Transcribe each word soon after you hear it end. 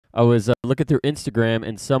I was looking through Instagram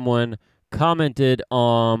and someone commented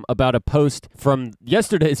about a post from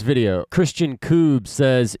yesterday's video. Christian Koob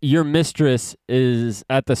says, your mistress is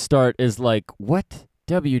at the start is like, what?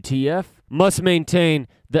 WTF? Must maintain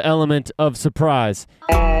the element of surprise.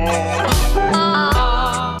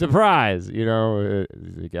 Surprise, you know,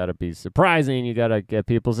 you gotta be surprising, you gotta get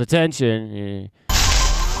people's attention.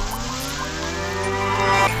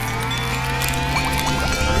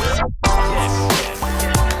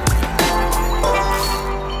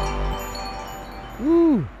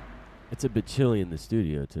 Woo! It's a bit chilly in the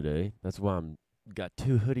studio today. That's why I'm got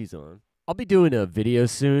two hoodies on. I'll be doing a video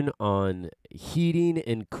soon on heating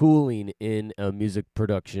and cooling in a music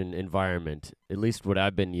production environment, at least what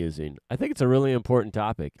I've been using. I think it's a really important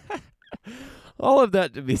topic. All of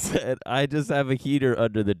that to be said, I just have a heater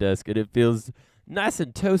under the desk, and it feels nice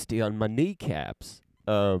and toasty on my kneecaps.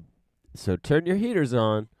 So turn your heaters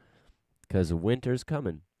on, because winter's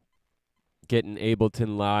coming. Getting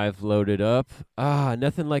Ableton Live loaded up.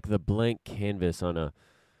 Nothing like the blank canvas on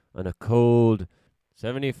a cold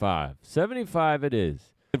 75. 75 it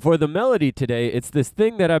is. And for the melody today, it's this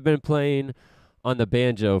thing that I've been playing on the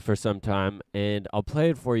banjo for some time, and I'll play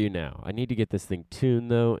it for you now. I need to get this thing tuned,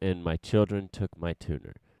 though, and my children took my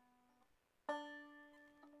tuner.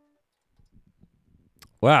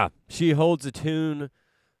 Wow, she holds a tune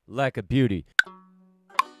like a beauty.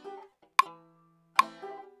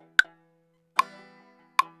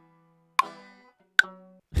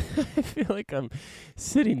 I feel like I'm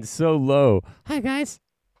sitting so low. Hi, guys.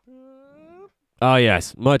 Oh,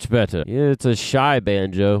 yes, much better. Yeah, it's a shy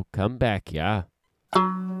banjo. Come back, yeah.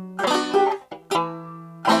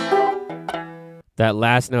 That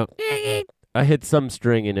last note, I hit some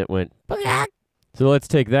string and it went. So let's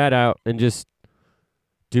take that out and just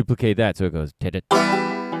duplicate that so it goes.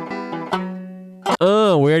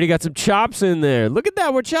 Oh, we already got some chops in there. Look at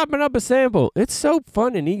that, we're chopping up a sample. It's so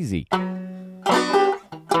fun and easy.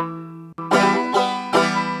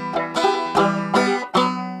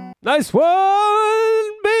 Nice one,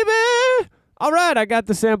 baby. All right, I got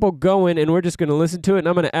the sample going, and we're just going to listen to it, and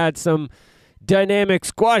I'm going to add some dynamic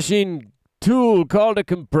squashing tool called a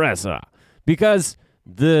compressor, because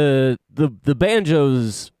the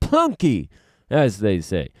banjo's plunky, as they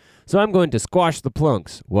say. So I'm going to squash the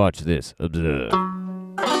plunks. Watch this. Observe.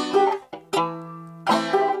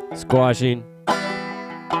 Squashing.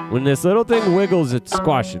 When this little thing wiggles, it's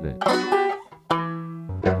squashing it.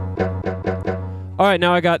 All right,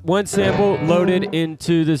 now I got one sample loaded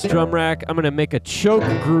into this drum rack. I'm going to make a choke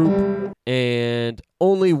group, and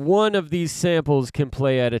only one of these samples can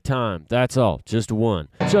play at a time. That's all. Just one.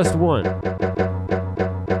 Just one.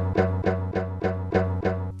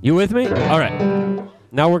 You with me? All right.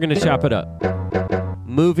 Now we're going to chop it up.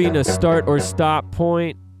 Moving a start or stop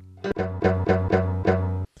point.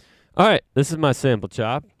 All right, this is my sample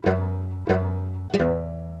chop.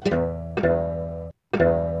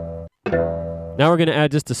 Now we're going to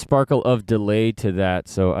add just a sparkle of delay to that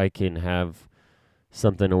so I can have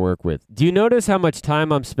something to work with. Do you notice how much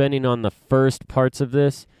time I'm spending on the first parts of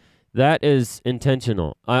this? That is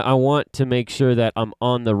intentional. I want to make sure that I'm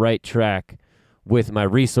on the right track with my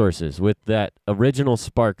resources, with that original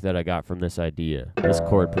spark that I got from this idea, this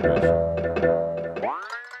chord progression.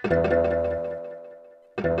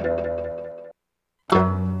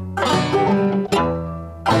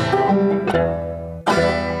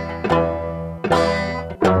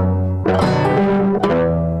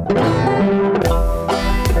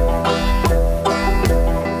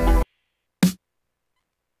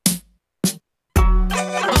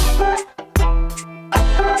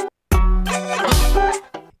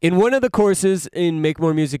 In one of the courses in Make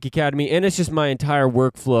More Music Academy, and it's just my entire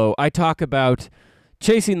workflow, I talk about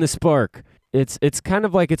chasing the spark. It's kind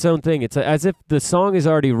of like its own thing. It's as if the song is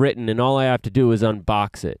already written and all I have to do is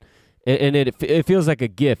unbox it. And it feels like a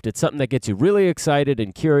gift. It's something that gets you really excited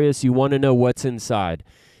and curious. You want to know what's inside.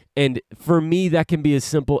 And for me, that can be as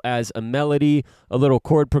simple as a melody, a little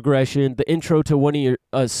chord progression, the intro to one of your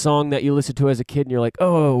a song that you listened to as a kid, and you're like,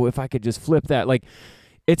 oh, if I could just flip that. Like,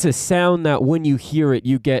 it's a sound that when you hear it,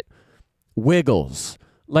 you get wiggles.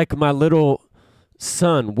 Like my little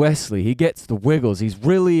son, Wesley, he gets the wiggles. He's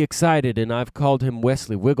really excited, and I've called him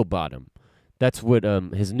Wesley Wigglebottom. That's what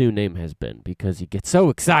his new name has been, because he gets so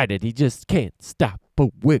excited, he just can't stop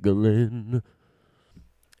wiggling.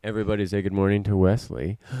 Everybody say good morning to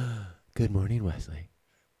Wesley. Good morning, Wesley.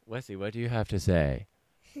 Wesley, what do you have to say?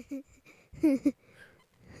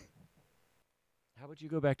 How about you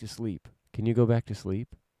go back to sleep? Can you go back to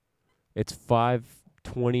sleep? It's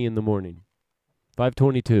 5:20 in the morning.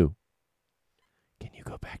 5:22. Can you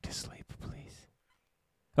go back to sleep, please?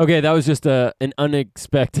 Okay, that was just an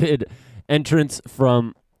unexpected entrance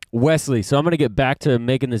from Wesley. So I'm going to get back to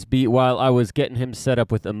making this beat while I was getting him set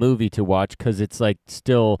up with a movie to watch because it's like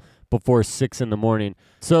still before 6 in the morning.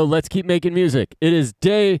 So let's keep making music. It is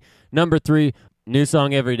day number 3. New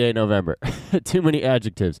song every day, November. Too many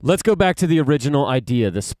adjectives. Let's go back to the original idea,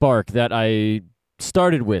 the spark that I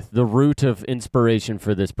started with, the root of inspiration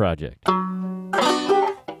for this project.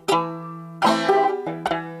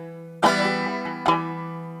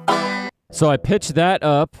 So I pitched that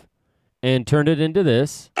up and turned it into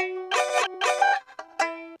this.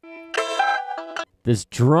 This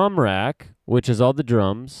drum rack, which is all the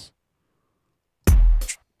drums.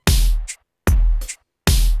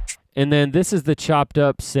 And then this is the chopped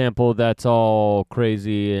up sample that's all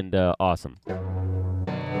crazy and awesome.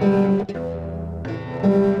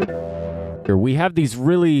 Here we have these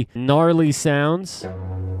really gnarly sounds.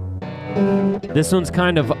 This one's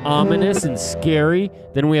kind of ominous and scary.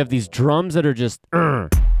 Then we have these drums that are just...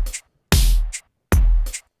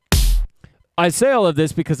 I say all of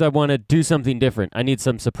this because I want to do something different. I need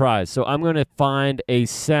some surprise. So I'm going to find a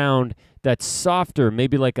sound that's softer,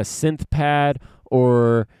 maybe like a synth pad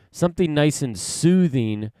or something nice and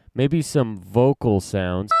soothing, maybe some vocal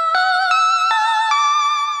sounds.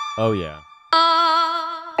 Oh, yeah.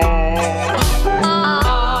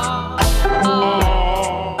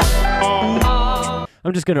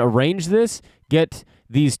 I'm just going to arrange this, get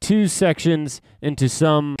these 2 sections into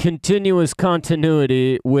some continuous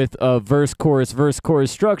continuity with a verse-chorus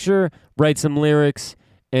structure, write some lyrics,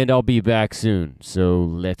 and I'll be back soon. So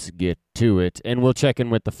let's get to it. And we'll check in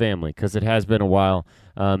with the family because it has been a while.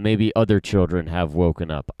 Maybe other children have woken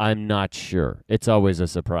up. I'm not sure. It's always a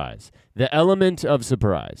surprise. The element of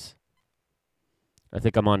surprise. I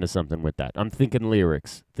think I'm onto something with that. I'm thinking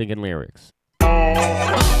lyrics.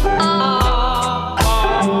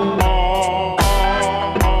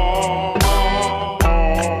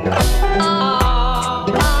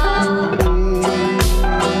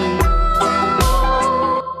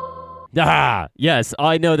 Ah, yes,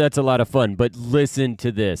 I know that's a lot of fun, but listen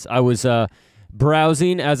to this. I was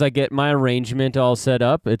browsing as I get my arrangement all set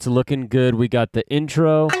up. It's looking good. We got the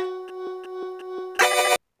intro,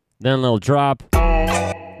 then a little drop,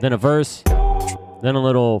 then a verse, then a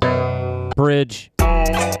little bridge,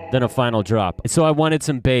 then a final drop. So I wanted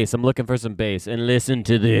some bass. I'm looking for some bass, and listen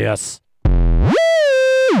to this.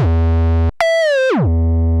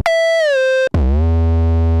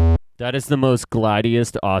 That is the most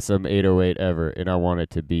glidiest, awesome 808 ever, and I want it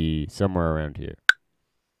to be somewhere around here.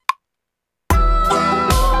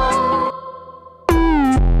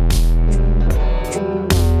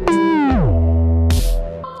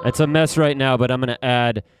 It's a mess right now, but I'm going to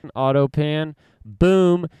add an auto pan.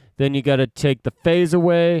 Boom. Then you got to take the phase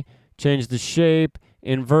away, change the shape,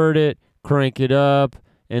 invert it, crank it up,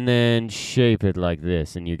 and then shape it like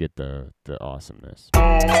this, and you get the awesomeness.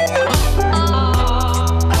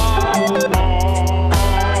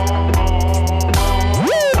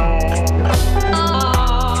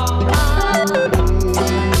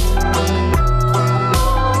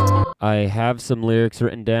 I have some lyrics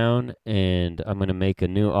written down, and I'm going to make a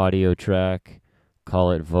new audio track,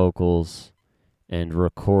 call it vocals, and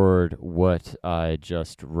record what I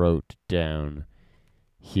just wrote down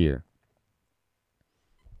here.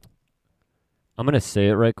 I'm going to say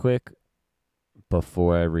it right quick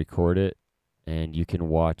before I record it, and you can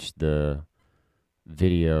watch the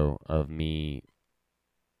video of me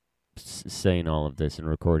saying all of this and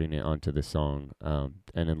recording it onto the song, and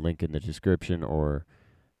then link in the description or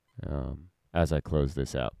as I close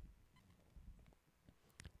this out.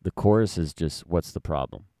 The chorus is just, what's the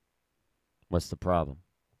problem? What's the problem?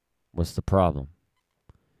 What's the problem?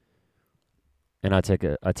 And I take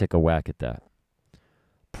a whack at that.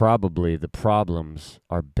 Probably the problems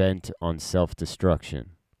are bent on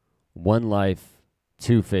self-destruction. One life,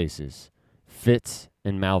 2 faces, fits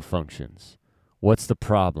and malfunctions. What's the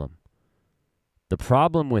problem? The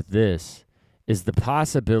problem with this is the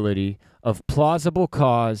possibility of plausible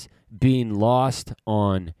cause being lost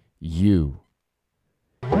on you.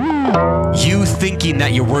 You thinking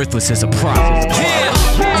that you're worthless is a problem. Yeah!